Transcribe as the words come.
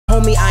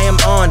homie, I am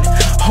on.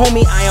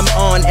 Homie, I am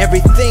on.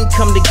 Everything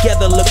come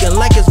together looking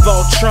like it's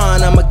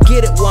Voltron. I'ma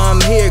get it while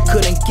I'm here,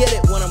 couldn't get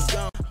it when I'm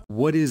gone.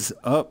 What is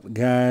up,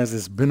 guys?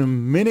 It's been a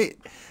minute.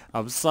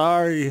 I'm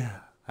sorry.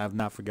 I have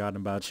not forgotten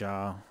about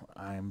y'all.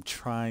 I'm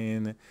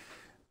trying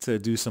to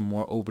do some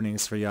more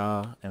openings for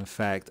y'all. In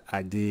fact,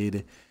 I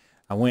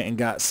went and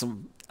got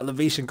some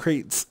elevation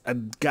crates. I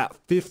got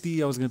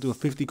 50. I was gonna do a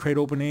 50 crate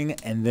opening,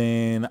 and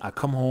then I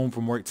come home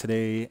from work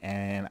today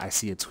and I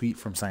see a tweet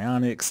from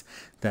Psyonix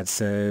that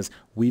says,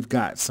 we've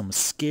got some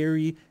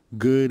scary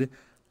good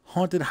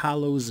Haunted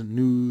Hollows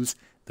news.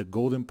 The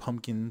golden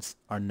pumpkins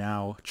are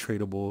now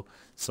tradable.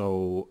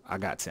 So I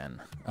got 10.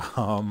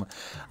 I'm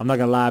not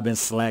gonna lie, I've been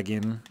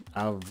slacking.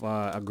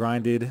 I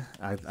grinded.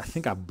 I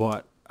think I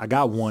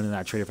got one and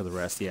I traded for the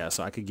rest. Yeah,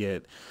 so I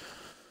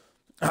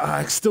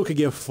still could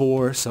get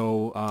 4.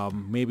 So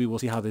maybe we'll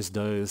see how this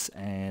does,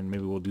 and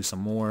maybe we'll do some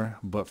more.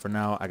 But for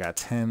now, I got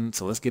 10.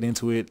 So let's get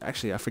into it.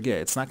 Actually, I forget.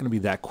 It's not gonna be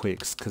that quick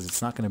because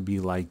it's not gonna be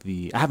like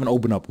I haven't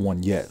opened up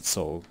one yet.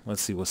 So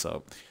let's see what's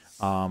up.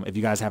 If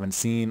you guys haven't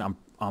seen, I'm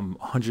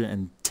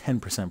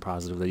 110%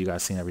 positive that you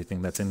guys seen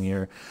everything that's in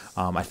here.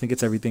 I think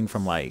it's everything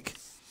from like,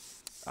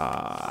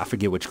 I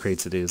forget which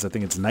crates it is. I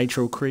think it's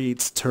nitro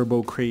crates,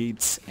 turbo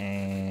crates,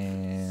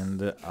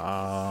 and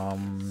I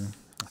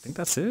think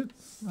that's it.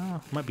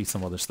 Might be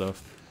some other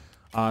stuff.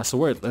 So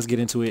let's get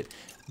into it.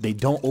 They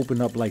don't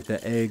open up like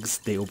the eggs.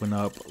 They open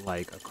up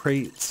like a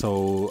crate.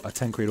 So a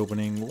 10 crate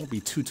opening won't be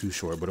too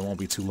short, but it won't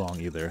be too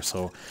long either.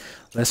 So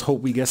let's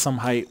hope we get some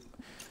hype.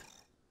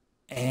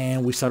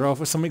 And we started off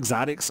with some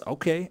exotics.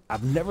 Okay,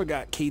 I've never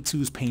got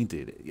K2s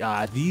painted.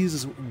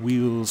 These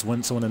wheels,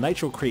 when the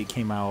Nitro crate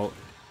came out,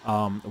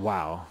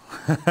 wow.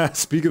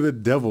 Speak of the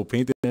devil,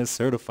 painted and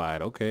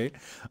certified. Okay,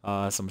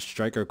 some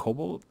Striker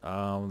Cobalt.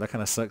 That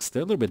kind of sucks.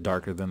 They're a little bit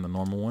darker than the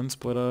normal ones,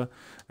 but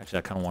actually,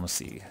 I kind of want to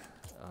see.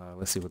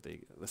 Let's see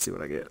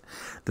what I get.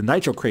 The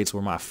Nitro crates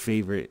were my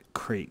favorite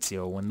crates,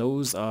 yo. When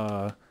those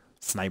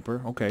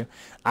Sniper, okay.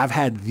 I've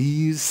had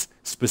these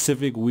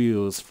specific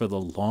wheels for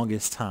the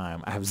longest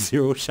time. I have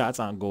 0 shots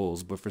on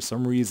goals, but for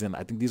some reason,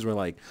 I think these were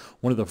like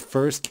one of the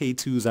first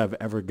K2s I've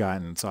ever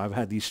gotten. So I've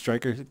had these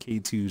Striker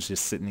K2s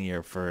just sitting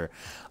here for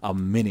a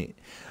minute.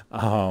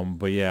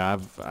 But yeah,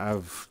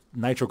 I've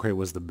Nitro crate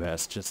was the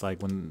best. Just like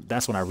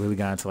that's when I really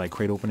got into like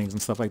crate openings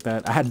and stuff like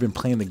that. I had been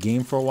playing the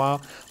game for a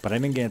while, but I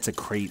didn't get into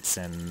crates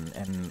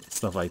and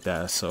stuff like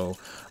that. So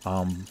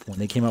when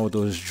they came out with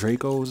those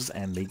Dracos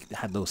and they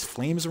had those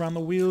flames around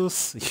the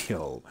wheels,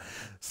 yo,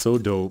 so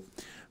dope.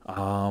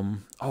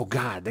 Oh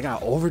god, they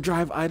got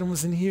overdrive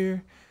items in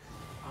here.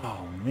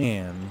 Oh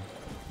man.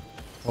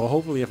 Well,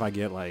 hopefully if I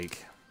get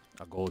like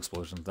a gold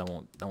explosion, that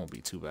won't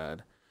be too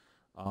bad.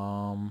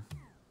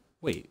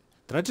 Wait,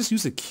 did I just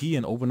use a key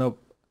and open up?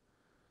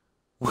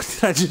 What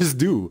did I just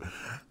do?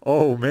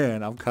 Oh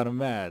man, I'm kind of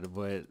mad,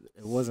 but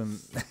it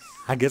wasn't.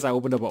 I guess I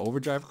opened up an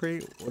overdrive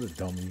crate. What a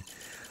dummy.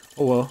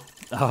 Oh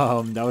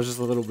well, that was just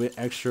a little bit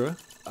extra.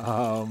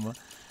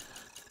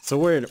 So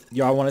weird.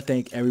 Yo, I want to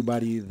thank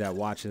everybody that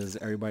watches,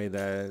 everybody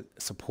that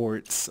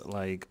supports.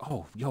 Like,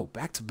 oh, yo,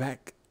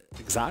 back-to-back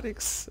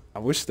exotics. I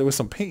wish there was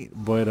some paint,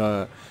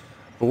 but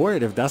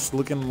weird. If that's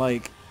looking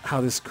like how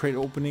this crate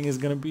opening is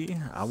gonna be,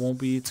 I won't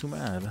be too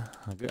mad.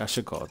 I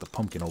should call it the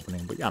pumpkin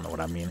opening, but y'all know what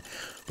I mean.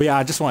 But yeah,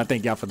 I just want to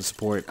thank y'all for the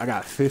support. I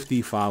got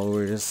 50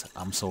 followers.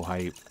 I'm so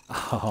hyped.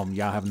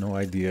 Y'all have no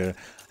idea.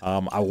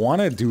 I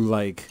want to do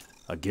like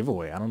a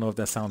giveaway. I don't know if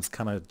that sounds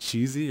kind of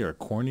cheesy or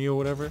corny or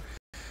whatever.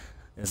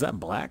 Is that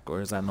black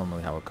or is that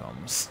normally how it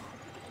comes?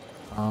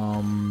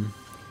 Oh,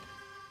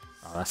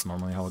 that's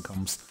normally how it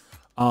comes.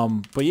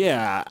 But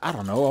yeah, I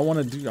don't know. I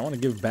want to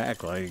give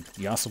back. Like,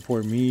 y'all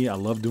support me. I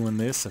love doing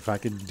this. If I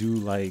could do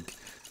like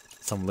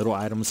some little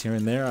items here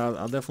and there,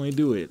 I'll definitely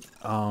do it.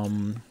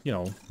 You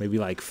know, maybe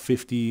like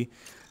 50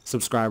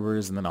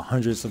 subscribers and then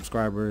 100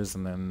 subscribers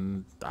and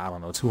then I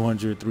don't know,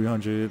 200,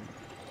 300.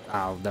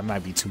 That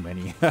might be too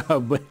many,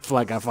 but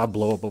if I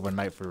blow up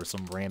overnight for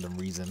some random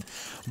reason,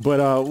 but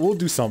we'll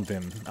do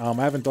something. I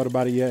haven't thought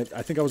about it yet.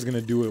 I think I was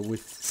gonna do it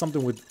with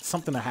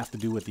something I have to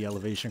do with the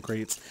elevation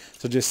crates.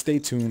 So just stay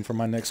tuned for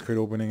my next crate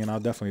opening, and I'll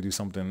definitely do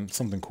something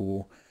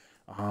cool.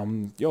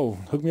 Yo,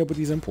 hook me up with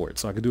these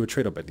imports so I could do a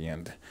trade up at the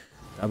end.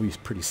 That'd be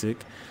pretty sick.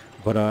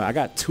 But I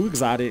got 2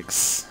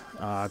 exotics,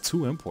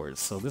 2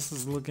 imports, so this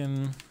is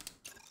looking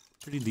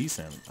pretty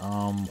decent.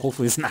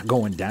 Hopefully it's not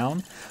going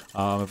down.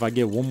 If I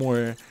get one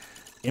more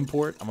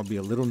import, I'm gonna be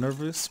a little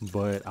nervous,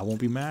 but I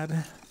won't be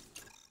mad.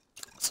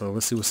 So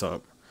let's see what's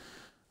up.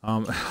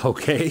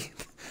 Okay,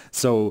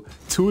 so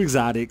 2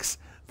 exotics,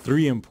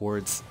 3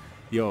 imports.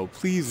 Yo,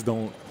 please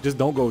don't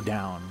go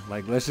down.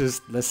 Like, let's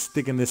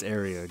stick in this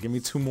area. Give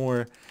me 2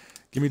 more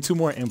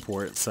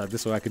imports.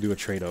 This way I could do a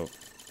trade up.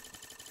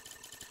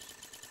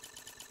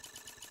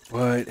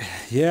 But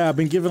yeah, I've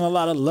been giving a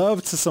lot of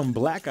love to some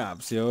Black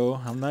Ops,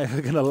 yo. I'm not even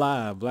gonna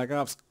lie. Black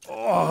Ops,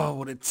 oh,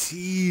 what a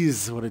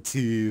tease. What a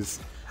tease.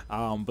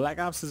 Black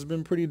Ops has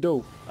been pretty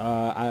dope.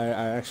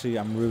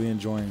 I'm really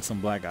enjoying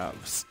some Black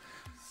Ops.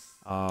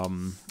 I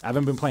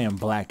haven't been playing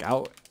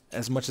Blackout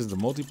as much as the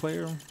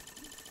multiplayer.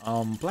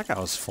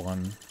 Blackout's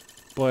fun,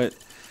 but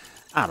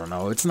I don't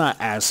know. It's not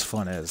as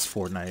fun as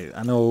Fortnite.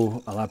 I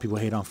know a lot of people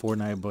hate on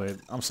Fortnite, but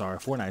I'm sorry.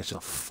 Fortnite is just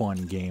a fun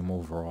game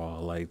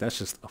overall. Like, that's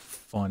just a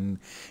fun.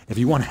 If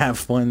you want to have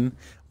fun,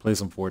 play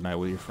some Fortnite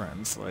with your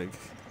friends. Like,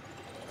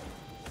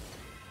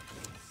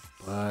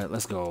 but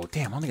let's go.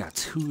 Damn, I only got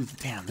 2.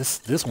 Damn,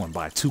 this went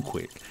by too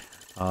quick.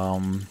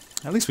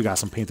 At least we got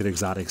some painted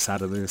exotics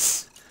out of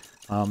this.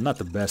 Not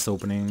the best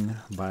opening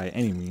by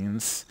any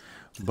means,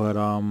 but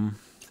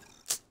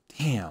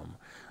damn.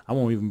 I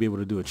won't even be able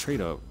to do a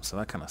trade up, so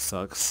that kind of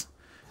sucks.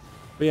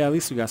 But yeah, at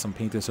least we got some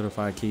painted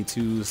certified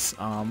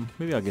K2s.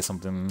 Maybe I'll get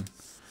something.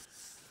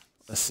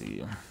 Let's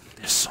see.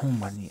 There's so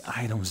many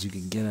items you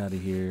can get out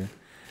of here.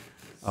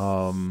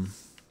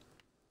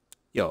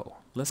 Yo,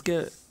 let's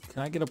get.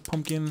 Can I get a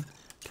pumpkin?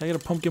 Can I get a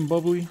pumpkin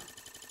bubbly?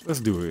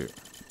 Let's do it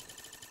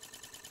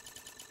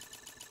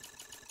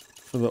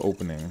for the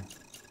opening.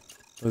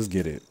 Let's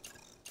get it.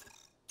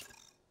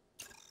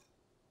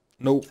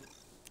 Nope.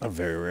 A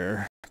very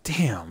rare.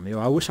 Damn, yo,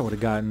 I wish I would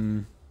have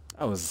gotten.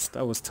 That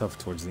was tough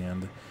towards the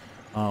end.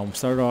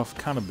 Started off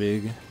kind of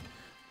big.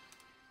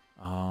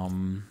 I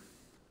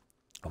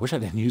wish I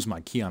didn't use my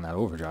key on that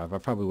overdrive. I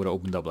probably would have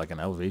opened up like an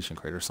elevation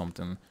crate or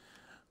something.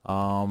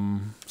 So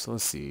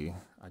let's see.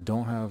 I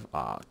don't have.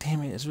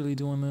 Damn it! It's really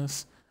doing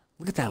this.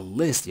 Look at that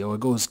list, yo. It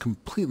goes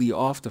completely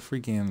off the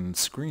freaking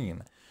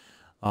screen.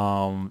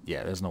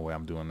 Yeah, there's no way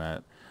I'm doing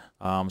that.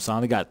 So I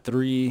only got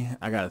 3.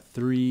 I got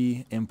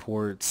 3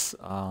 imports.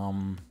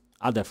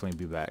 I'll definitely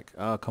be back.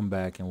 I'll come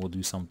back and we'll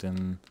do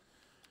something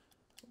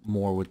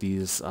more with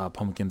these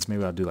pumpkins.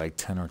 Maybe I'll do like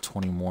 10 or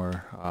 20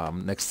 more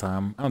next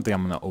time. I don't think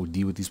I'm going to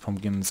OD with these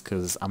pumpkins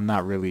because I'm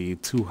not really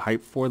too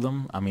hyped for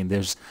them. I mean,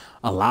 there's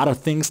a lot of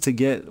things to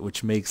get,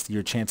 which makes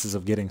your chances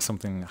of getting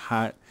something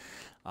hot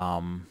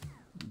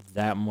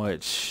that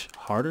much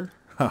harder.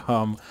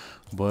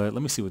 But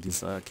let me see what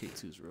these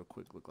K2s real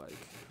quick look like.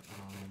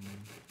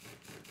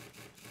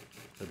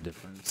 The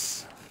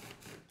difference.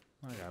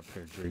 I got a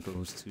pair of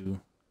Dracos too.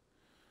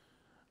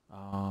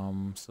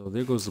 So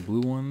there goes the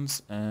blue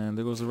ones, and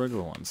there goes the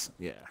regular ones.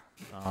 Yeah.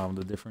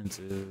 The difference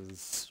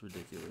is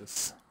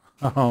ridiculous.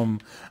 I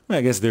mean,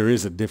 I guess there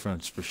is a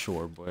difference for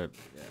sure, but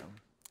yeah.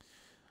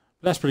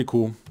 That's pretty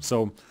cool.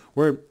 So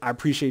I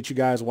appreciate you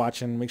guys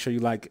watching. Make sure you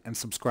like and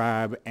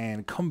subscribe,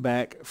 and come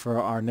back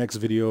for our next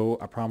video.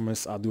 I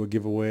promise I'll do a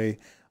giveaway.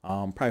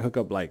 Probably hook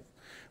up like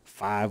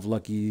 5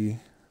 lucky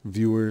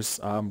viewers.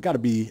 Gotta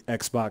be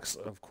Xbox,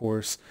 of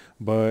course,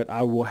 but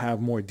I will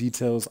have more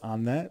details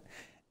on that.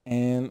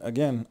 And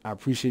again, I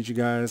appreciate you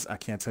guys. I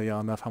can't tell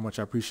y'all enough how much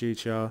I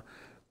appreciate y'all.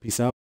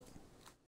 Peace out.